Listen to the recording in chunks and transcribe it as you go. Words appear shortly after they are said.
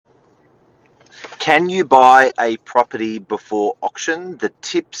Can you buy a property before auction? The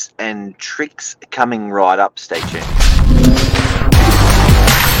tips and tricks coming right up. Stay tuned.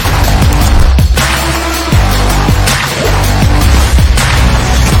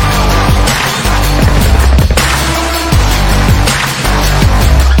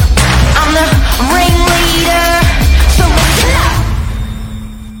 I'm the ringleader, so listen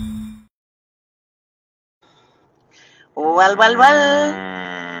up. Well.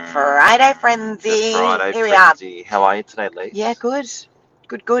 Friday frenzy. The Friday Here we frenzy. How are you today, Lee? Yeah, good.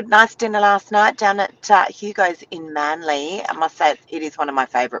 Nice dinner last night down at Hugo's in Manly. I must say it is one of my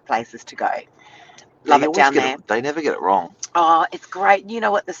favourite places to go. Love it down there. They never get it wrong. Oh, it's great. You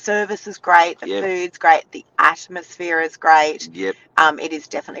know what? The service is great. The food's great. The atmosphere is great. Yep. It is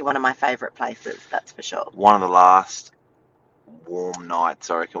definitely one of my favourite places. That's for sure. One of the last warm nights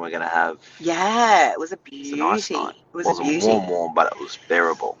I reckon we're going to have. Yeah, it was a beauty. It's a nice night. It was a beauty. warm, but it was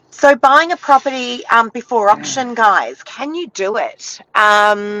bearable. So buying a property before auction, guys, can you do it?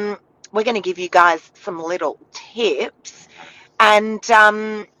 We're going to give you guys some little tips. And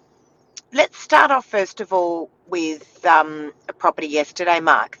let's start off, first of all, with a property yesterday,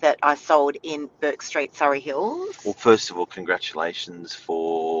 Mark, that I sold in Burke Street, Surrey Hills. Well, first of all, congratulations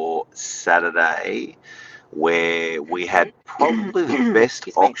for Saturday, where we had probably the best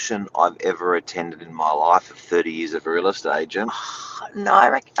auction I've ever attended in my life of 30 years of a real estate agent. No, I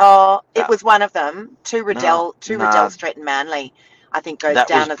reckon. It was one of them. Riddell Street in Manly, I think, goes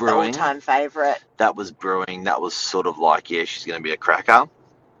down as the all-time favourite. That was brewing. That was sort of like, she's going to be a cracker.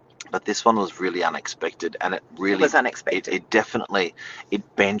 But this one was really unexpected, and it was unexpected. It definitely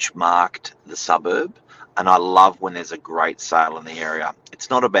benchmarked the suburb. And I love when there's a great sale in the area. It's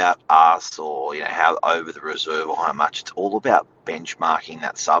not about us or how over the reserve or how much. It's all about benchmarking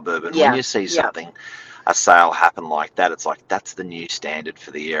that suburb. And when you see a sale happen like that, it's like that's the new standard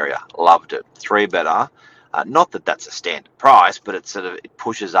for the area. Loved it. 3 better. Not that that's a standard price, but it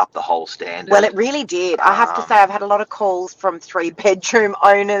pushes up the whole standard. Well, it really did. I have to say I've had a lot of calls from 3-bedroom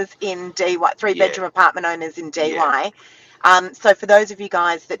owners in DY, 3-bedroom apartment owners in DY. Yeah. So for those of you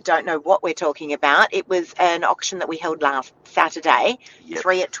guys that don't know what we're talking about, it was an auction that we held last Saturday,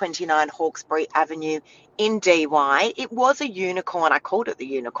 3 at 29 Hawkesbury Avenue in DY. It was a unicorn. I called it the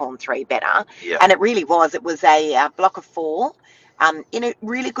unicorn 3-better. And it really was. It was a block of 4 in a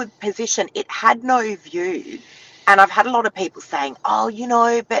really good position. It had no view. And I've had a lot of people saying,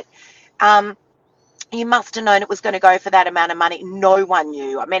 but you must have known it was going to go for that amount of money. No one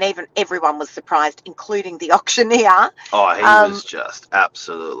knew. I mean, even everyone was surprised, including the auctioneer. Oh, he was just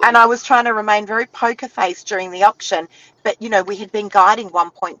absolutely. And I was trying to remain very poker faced during the auction. But, we had been guiding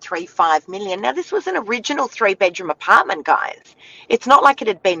 1.35 million. Now, this was an original 3-bedroom apartment, guys. It's not like it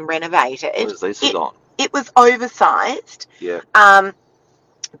had been renovated. It was oversized. Yeah.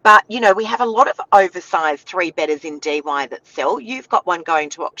 But, we have a lot of oversized 3-bedders in DY that sell. You've got one going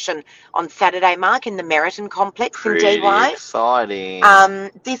to auction on Saturday, Mark, in the Meriton Complex in DY. Pretty exciting.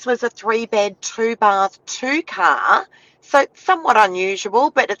 This was a 3-bed, 2-bath, 2-car. So somewhat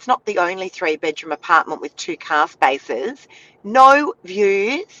unusual, but it's not the only 3-bedroom apartment with 2 car spaces. No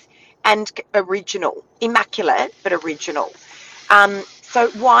views and original. Immaculate, but original. So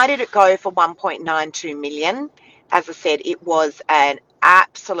why did it go for 1.92 million? As I said, it was an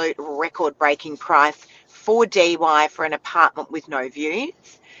absolute record-breaking price for DY for an apartment with no views.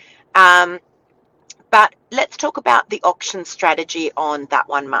 But let's talk about the auction strategy on that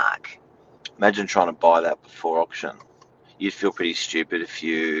one, Mark. Imagine trying to buy that before auction. You'd feel pretty stupid if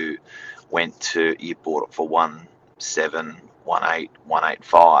you bought it for 1.7, 1.8,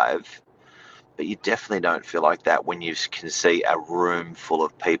 1.85. But you definitely don't feel like that when you can see a room full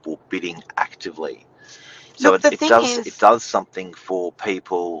of people bidding actively. So it does something for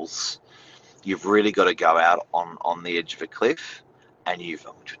people's. You've really got to go out on the edge of a cliff, which we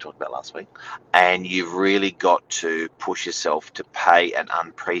talked about last week, and you've really got to push yourself to pay an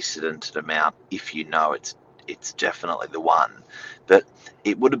unprecedented amount if you know it's definitely the one. But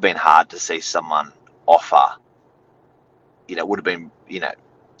it would have been hard to see someone offer. It would have been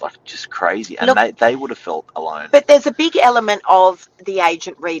like just crazy, and they would have felt alone. But there's a big element of the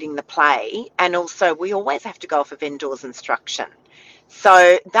agent reading the play, and also we always have to go off a vendor's instruction.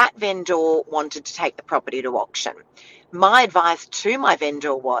 So that vendor wanted to take the property to auction. My advice to my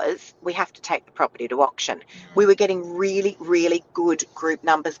vendor was we have to take the property to auction. We were getting really, really good group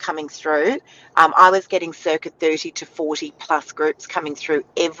numbers coming through. I was getting circa 30 to 40 plus groups coming through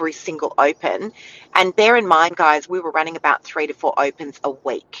every single open. And bear in mind, guys, we were running about 3 to 4 opens a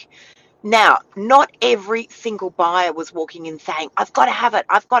week. Now, not every single buyer was walking in saying, I've got to have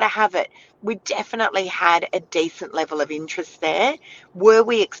it. we definitely had a decent level of interest there. Were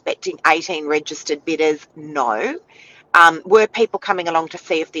we expecting 18 registered bidders? No. Were people coming along to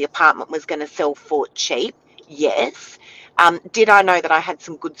see if the apartment was going to sell for cheap? Yes. Did I know that I had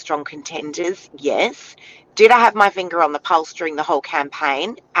some good, strong contenders? Yes. Did I have my finger on the pulse during the whole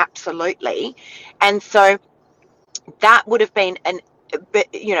campaign? Absolutely. And so that would have been but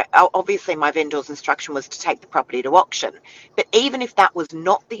obviously my vendor's instruction was to take the property to auction. But even if that was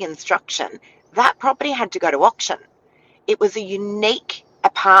not the instruction, that property had to go to auction. It was a unique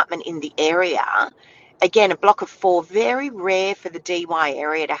apartment in the area. Again, a block of 4, very rare for the DY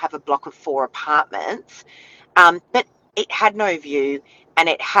area to have a block of 4 apartments. But it had no view, and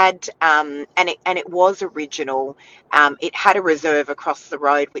it had and it was original. It had a reserve across the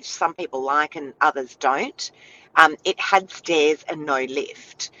road, which some people like and others don't. It had stairs and no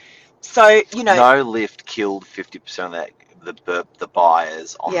lift. So, no lift killed 50% of the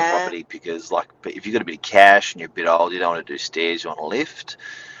buyers on the property, because but if you've got a bit of cash and you're a bit old, you don't want to do stairs, you want a lift.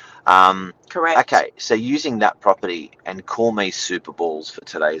 Correct. Okay, so using that property, and call me Super Balls for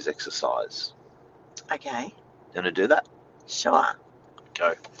today's exercise. Okay. You want to do that? Sure.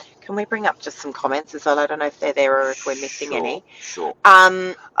 Go. Can we bring up just some comments as well? I don't know if they're there or if we're missing any. Sure.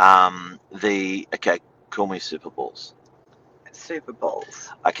 Call me Super Balls. Super Balls.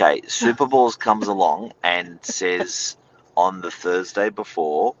 Okay, Super Balls comes along and says on the Thursday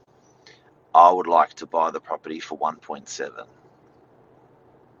before, I would like to buy the property for 1.7.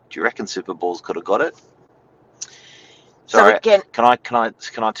 Do you reckon Super Balls could have got it? Sorry, can I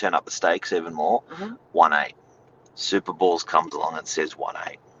turn up the stakes even more? 1.8. Super Balls comes along and says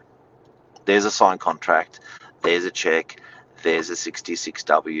 1.8. There's a signed contract. There's a check. There's a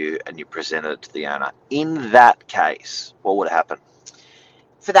 66W, and you present it to the owner. In that case, what would happen?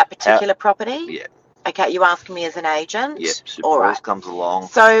 For that particular property? Yeah. Okay, you asking me as an agent? Yep. Super Balls comes along.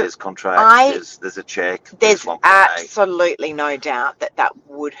 So there's contract. There's a check. There's 1.8. absolutely no doubt that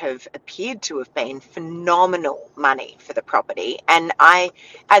would have appeared to have been phenomenal money for the property. And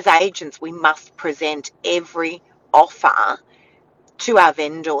as agents, we must present every offer to our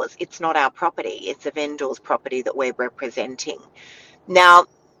vendors. It's not our property, it's a vendor's property that we're representing. Now,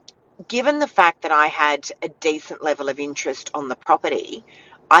 given the fact that I had a decent level of interest on the property,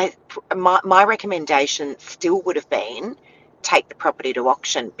 my recommendation still would have been take the property to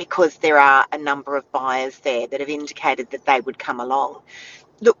auction, because there are a number of buyers there that have indicated that they would come along.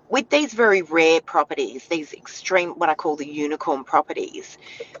 Look, with these very rare properties, these extreme, what I call the unicorn properties,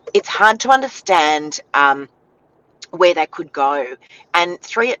 it's hard to understand where they could go. And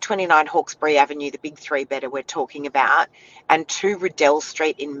 3 at 29 Hawkesbury Avenue, the big 3-bedder we're talking about, and 2 Riddell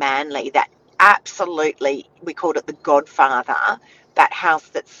Street in Manly, that absolutely, we called it the Godfather, that house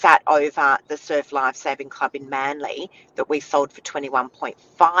that sat over the Surf Life Saving Club in Manly that we sold for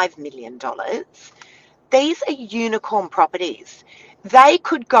 $21.5 million. These are unicorn properties. They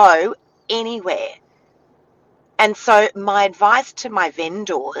could go anywhere. And so my advice to my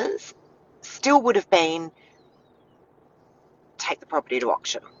vendors still would have been, take the property to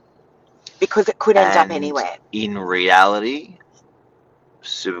auction, because it could end up anywhere. In reality,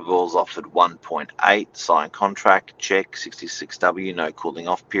 Super Balls offered 1.8, signed contract, check, 66W, no cooling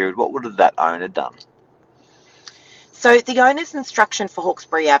off period. What would have that owner done? So the owner's instruction for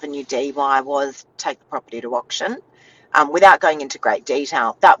Hawkesbury Avenue DY was take the property to auction. Without going into great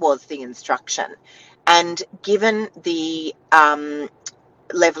detail, that was the instruction. And given the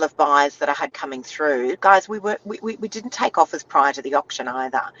level of buyers that I had coming through, guys, we didn't take offers prior to the auction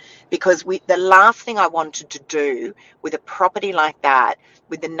either, because the last thing I wanted to do with a property like that,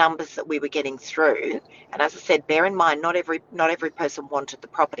 with the numbers that we were getting through, and as I said, bear in mind, not every person wanted the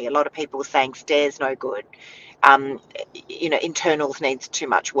property. A lot of people were saying stairs no good, internals needs too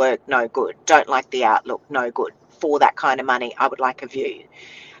much work, no good, don't like the outlook, no good. For that kind of money, I would like a view.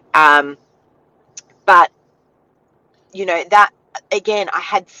 But that, again,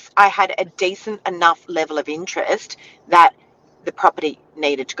 I had a decent enough level of interest that the property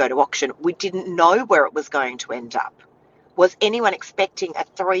needed to go to auction. We didn't know where it was going to end up. Was anyone expecting a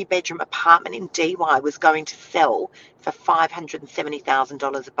 3-bedroom apartment in DY was going to sell for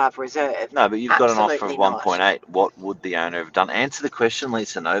 $570,000 above reserve? No, but you've got an offer of 1.8. What would the owner have done? Answer the question,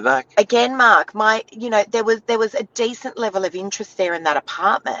 Lisa Novak. Again, Mark, there was a decent level of interest there in that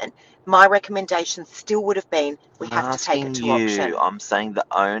apartment. My recommendation still would have been, we have to take it to auction. I'm saying the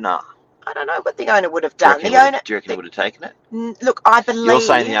owner. I don't know what the owner would have done. Do you reckon he would have taken it? Look, I believe... You're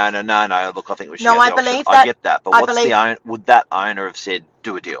saying the owner, no, look, I think we should No, I auction. believe that... I get that, but would that owner have said,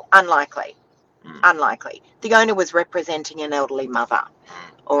 do a deal? Unlikely. Unlikely. The owner was representing an elderly mother.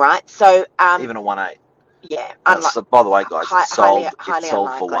 All right, so... even a 1.8? Yeah. So, by the way, guys, it sold for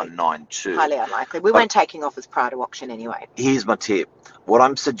unlikely. 192. Highly unlikely. We weren't taking offers prior to auction anyway. Here's my tip. What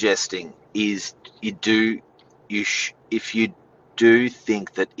I'm suggesting is if you do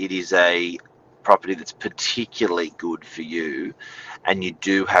think that it is a property that's particularly good for you, and you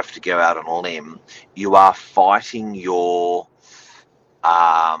do have to go out on a limb, you are fighting your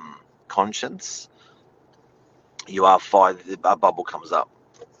conscience. You are fighting. A bubble comes up.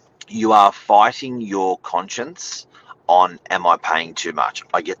 You are fighting your conscience on, am I paying too much?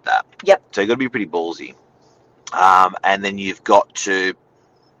 I get that. Yep. So you've got to be pretty ballsy. And then you've got to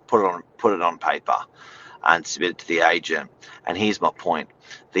put it on paper and submit it to the agent. And here's my point.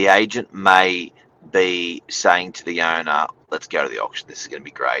 The agent may be saying to the owner, let's go to the auction. This is going to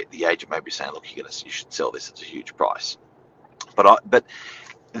be great. The agent may be saying, look, you should sell this. It's a huge price. But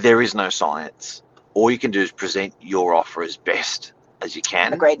there is no science. All you can do is present your offer as best as you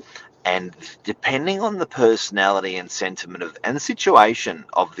can. Agreed. And depending on the personality and sentiment and the situation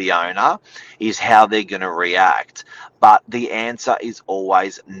of the owner is how they're going to react. But the answer is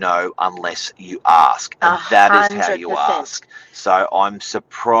always no unless you ask. And that is how you ask. So I'm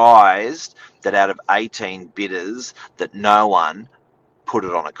surprised that out of 18 bidders that no one put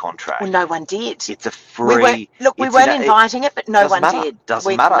it on a contract. Well, no one did. It's a free. We weren't inviting it, but no one did.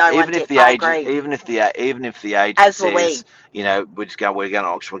 Doesn't matter. Even if the agent says, you know, we're going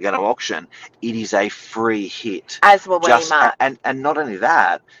to auction. It is a free hit. As were we, Mark. And not only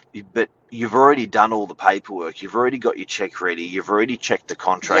that, but you've already done all the paperwork. You've already got your check ready. You've already checked the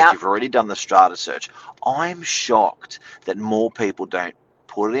contract. Yep. You've already done the strata search. I'm shocked that more people don't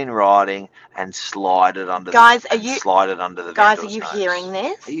put it in writing and slide it under the vendor's nose. Guys, are you hearing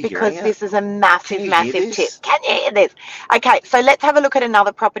this? Because this is a massive tip. Can you hear this? Okay, so let's have a look at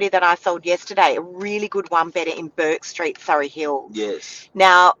another property that I sold yesterday. A really good one better in Burke Street, Surrey Hills. Yes.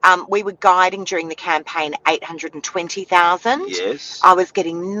 Now, we were guiding during the campaign 820,000. Yes. I was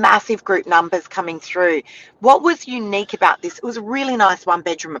getting massive group numbers coming through. What was unique about this? It was a really nice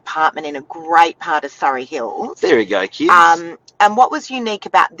one-bedroom apartment in a great part of Surrey Hills. There you go, kids. And what was unique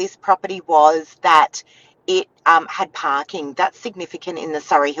about this property was that it had parking. That's significant in the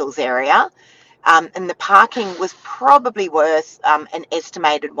Surrey Hills area. And the parking was probably worth an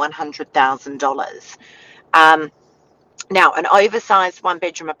estimated $100,000. Now, an oversized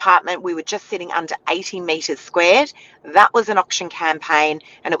one-bedroom apartment, we were just sitting under 80 metres squared. That was an auction campaign,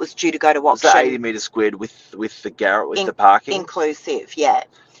 and it was due to go to auction. Was that 80 metres squared with the garret, with the parking? Inclusive, yeah.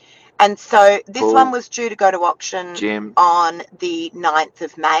 And so this one was due to go to auction on the 9th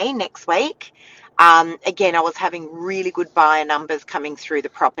of May next week. Again, I was having really good buyer numbers coming through the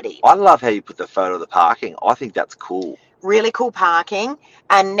property. I love how you put the photo of the parking. I think that's cool. Really cool parking.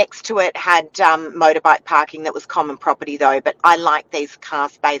 And next to it had motorbike parking that was common property though. But I like these car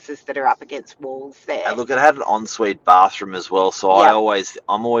spaces that are up against walls there. And look, it had an ensuite bathroom as well. So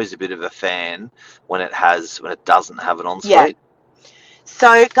I'm always a bit of a fan when it doesn't have an ensuite. Yeah.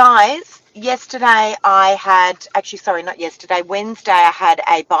 So, guys, Wednesday I had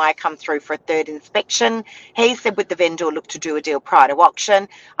a buyer come through for a third inspection. He said with the vendor, look to do a deal prior to auction.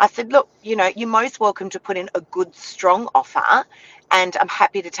 I said, look, you know, you're most welcome to put in a good, strong offer, and I'm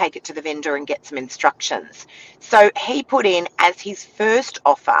happy to take it to the vendor and get some instructions. So he put in as his first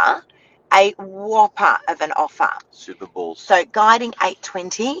offer a whopper of an offer. Super balls. So guiding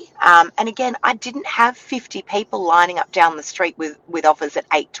 820. And again, I didn't have 50 people lining up down the street with offers at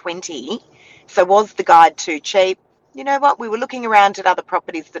 820. So was the guide too cheap? You know what? We were looking around at other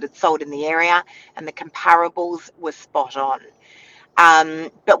properties that had sold in the area, and the comparables were spot on.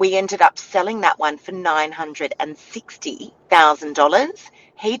 But we ended up selling that one for $960,000.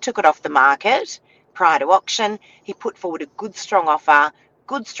 He took it off the market prior to auction. He put forward a good, strong offer,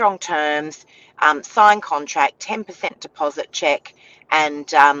 good strong terms, signed contract, 10% deposit check,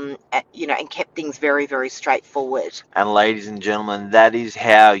 and and kept things very, very straightforward. And ladies and gentlemen, that is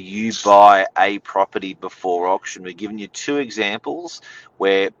how you buy a property before auction. We're giving you two examples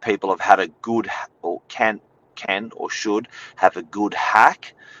where people have had a good, or can or should have a good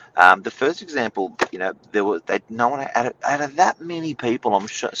hack. The first example, no one out of that many people. I'm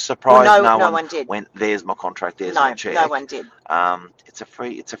surprised no one did. Went, there's my contract. There's my check. No one did. It's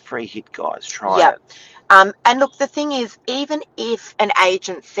a free hit, guys. Try it. And look, the thing is, even if an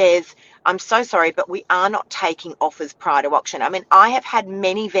agent says, I'm so sorry, but we are not taking offers prior to auction. I mean, I have had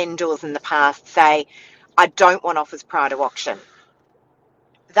many vendors in the past say, I don't want offers prior to auction.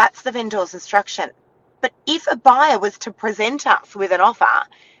 That's the vendor's instruction. But if a buyer was to present us with an offer,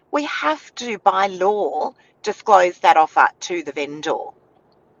 we have to, by law, disclose that offer to the vendor.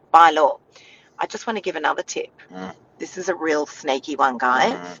 By law. I just want to give another tip. This is a real sneaky one,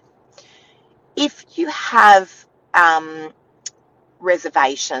 guys. If you have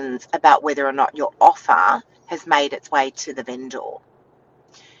reservations about whether or not your offer has made its way to the vendor,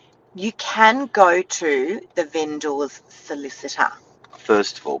 you can go to the vendor's solicitor.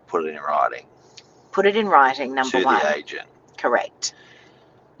 First of all, put it in writing. Put it in writing, number to one. the agent. Correct.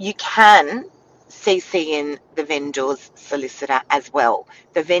 You can CC in the vendor's solicitor as well.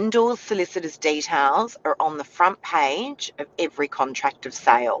 The vendor's solicitor's details are on the front page of every contract of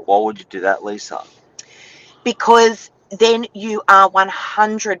sale. Why would you do that, Lisa? Because then you are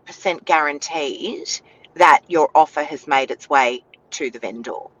 100% guaranteed that your offer has made its way to the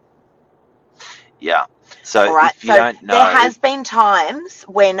vendor. Yeah. So all right. if you don't know, there has been times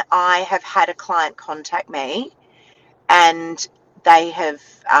when I have had a client contact me and they have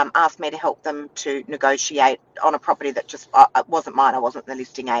asked me to help them to negotiate on a property that just wasn't mine. I wasn't the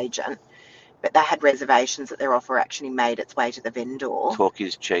listing agent, but they had reservations that their offer actually made its way to the vendor. Talk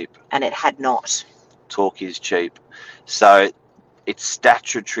is cheap. And it had not. Talk is cheap. So it's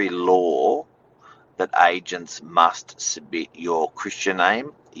statutory law that agents must submit your Christian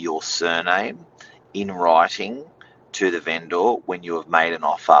name, your surname, in writing to the vendor when you have made an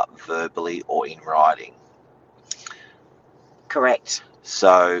offer verbally or in writing. Correct.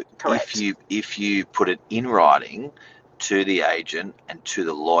 So Correct. if you put it in writing to the agent and to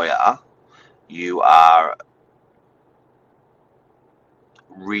the lawyer, you are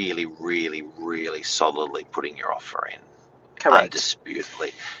really, really, really solidly putting your offer in. Correct.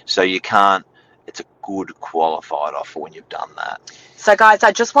 Undisputedly. So you can't, it's a good qualified offer when you've done that. So guys,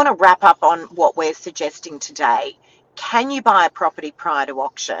 I just want to wrap up on what we're suggesting today. Can you buy a property prior to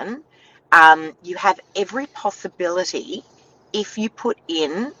auction? You have every possibility if you put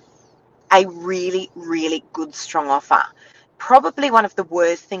in a really, really good, strong offer. Probably one of the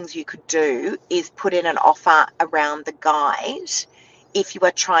worst things you could do is put in an offer around the guide if you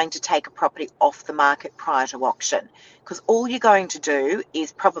are trying to take a property off the market prior to auction, because all you're going to do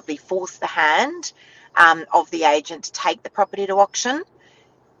is probably force the hand of the agent to take the property to auction.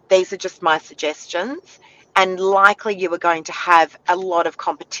 These are just my suggestions, and likely you are going to have a lot of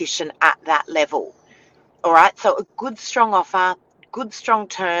competition at that level. All right, so a good strong offer, good strong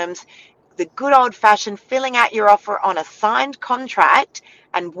terms, the good old fashioned filling out your offer on a signed contract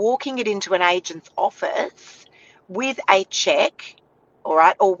and walking it into an agent's office with a check, all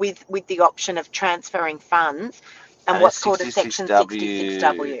right, or with the option of transferring funds and what's called a Section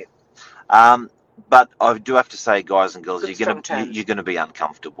 66W. But I do have to say, guys and girls, Good you're going to be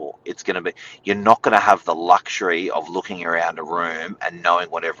uncomfortable. You're not going to have the luxury of looking around a room and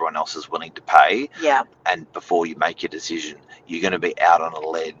knowing what everyone else is willing to pay. Yeah. And before you make your decision, you're going to be out on a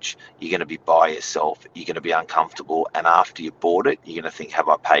ledge. You're going to be by yourself. You're going to be uncomfortable. And after you bought it, you're going to think, have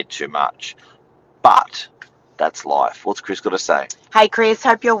I paid too much? But that's life. What's Chris got to say? Hey, Chris,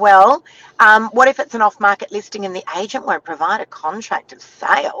 hope you're well. What if it's an off-market listing and the agent won't provide a contract of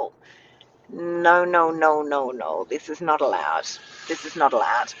sale? No. This is not allowed.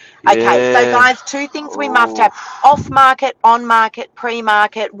 Okay, so guys, two things we must have. Off-market, on-market,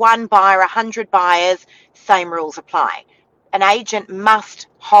 pre-market, one buyer, 100 buyers, same rules apply. An agent must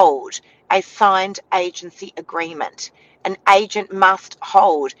hold a signed agency agreement. An agent must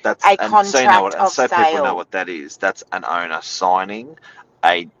hold a contract of sale. So people know what that is. That's an owner signing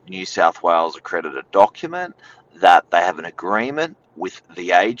a New South Wales accredited document that they have an agreement with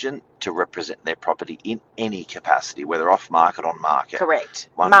the agent to represent their property in any capacity, whether off market, on market. Correct.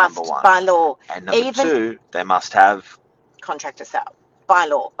 Number one. By law. And number two, they must have contract of sale. By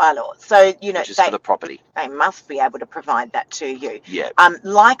law. So, which is for the property. They must be able to provide that to you. Yeah.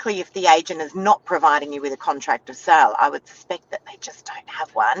 Likely if the agent is not providing you with a contract of sale, I would suspect that they just don't have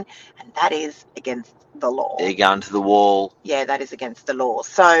one, and that is against the law. They're going to the wall. Yeah, that is against the law.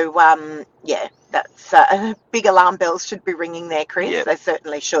 So, that's big alarm bells should be ringing there, Chris. Yep. They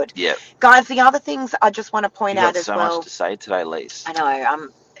certainly should. Yeah. Guys, the other things I just want to point out as well. You've got so much to say today, Lise. I know.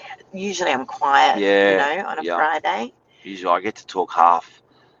 Usually I'm quiet, on a Friday. Usually I get to talk half.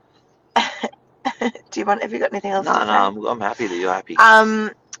 Have you got anything else to say? No, I'm happy that you're happy.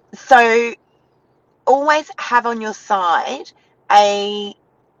 So always have on your side a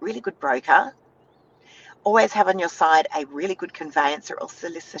really good broker. Always have on your side a really good conveyancer or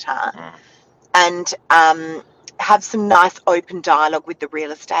solicitor. And have some nice open dialogue with the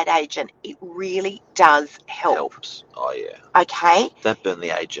real estate agent. It really does help. Helps. Oh, yeah. Okay? Don't burn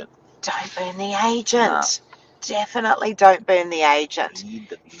the agent. Don't burn the agent. No. Definitely don't burn the agent.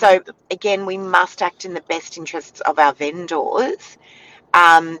 So, again, we must act in the best interests of our vendors.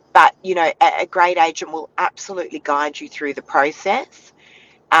 But, a great agent will absolutely guide you through the process.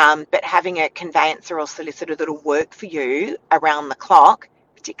 But having a conveyancer or solicitor that'll work for you around the clock,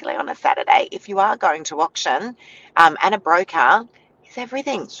 particularly on a Saturday, if you are going to auction, and a broker is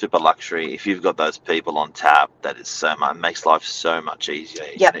everything. Super luxury. If you've got those people on tap, that is so much, makes life so much easier.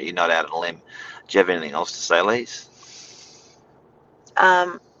 Yep. You're not out on a limb. Do you have anything else to say, Lise?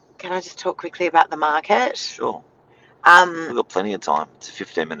 Can I just talk quickly about the market? Sure. We've got plenty of time. It's a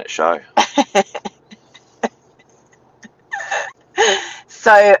 15-minute show.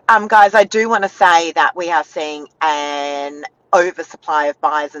 So, guys, I do want to say that we are seeing an oversupply of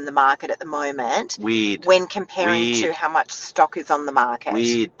buyers in the market at the moment. Weird. When comparing to how much stock is on the market.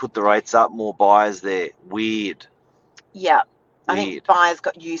 Weird. Put the rates up, more buyers there. Weird. Yeah. I think buyers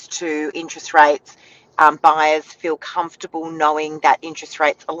got used to interest rates. Buyers feel comfortable knowing that interest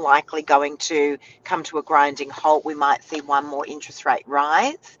rates are likely going to come to a grinding halt. We might see one more interest rate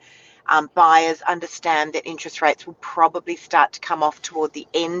rise. Buyers understand that interest rates will probably start to come off toward the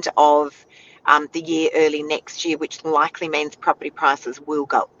end of the year, early next year, which likely means property prices will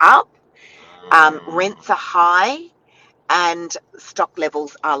go up. Rents are high and stock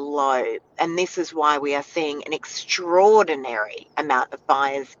levels are low. And this is why we are seeing an extraordinary amount of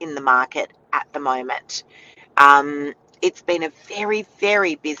buyers in the market at the moment. It's been a very,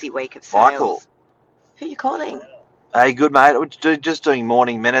 very busy week of sales. Michael. Who are you calling? Hey, good mate. We're just doing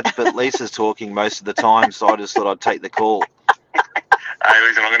morning minutes, but Lisa's talking most of the time, so I just thought I'd take the call. Hey,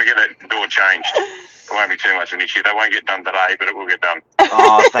 listen, I'm going to get that door changed. It won't be too much of an issue. They won't get done today, but it will get done.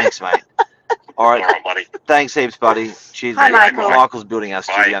 Oh, thanks, mate. All right. All right, buddy. Thanks heaps, buddy. Cheers, Hi, mate. Michael. Michael's building our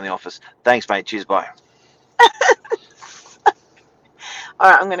studio Bye. in the office. Thanks, mate. Cheers, bye. All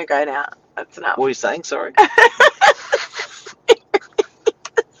right, I'm going to go now. That's enough. What were you saying? Sorry.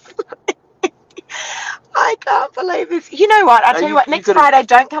 I can't believe this. You know what? I'll tell you what. Next Friday,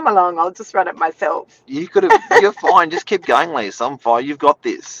 don't come along. I'll just run it myself. You could have. You're fine. Just keep going, Lisa. I'm fine. You've got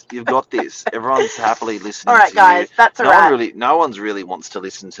this. You've got this. Everyone's happily listening. All right, to guys. You. That's all right. No one's really wants to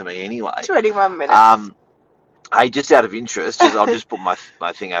listen to me anyway. 21 minutes. Hey, just out of interest, I'll just put my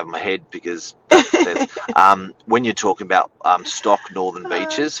thing over my head because when you're talking about stock Northern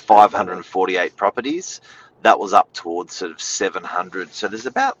Beaches, 548 properties, that was up towards sort of 700. So there's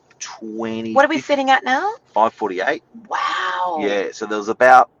about 20. What are we sitting at now? 548. Wow. Yeah. So there's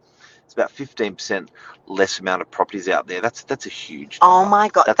about 15% less amount of properties out there. That's a huge number. Oh my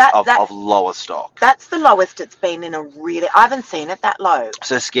God. That's of lower stock. That's the lowest it's been in a really. I haven't seen it that low.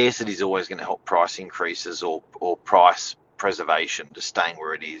 So scarcity is always going to help price increases or price preservation to staying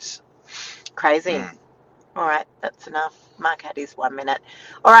where it is. Crazy. All right, that's enough. Mark had his 1 minute.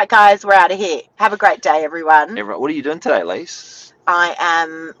 All right, guys, we're out of here. Have a great day, everyone. What are you doing today, Lise? I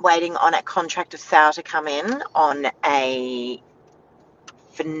am waiting on a contract of sale to come in on a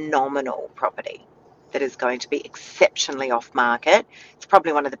phenomenal property that is going to be exceptionally off market. It's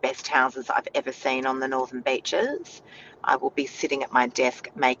probably one of the best houses I've ever seen on the Northern Beaches. I will be sitting at my desk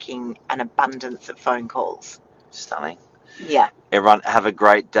making an abundance of phone calls. Stunning. Yeah. Everyone have a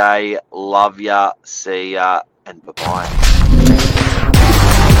great day. Love ya. See ya. And bye-bye.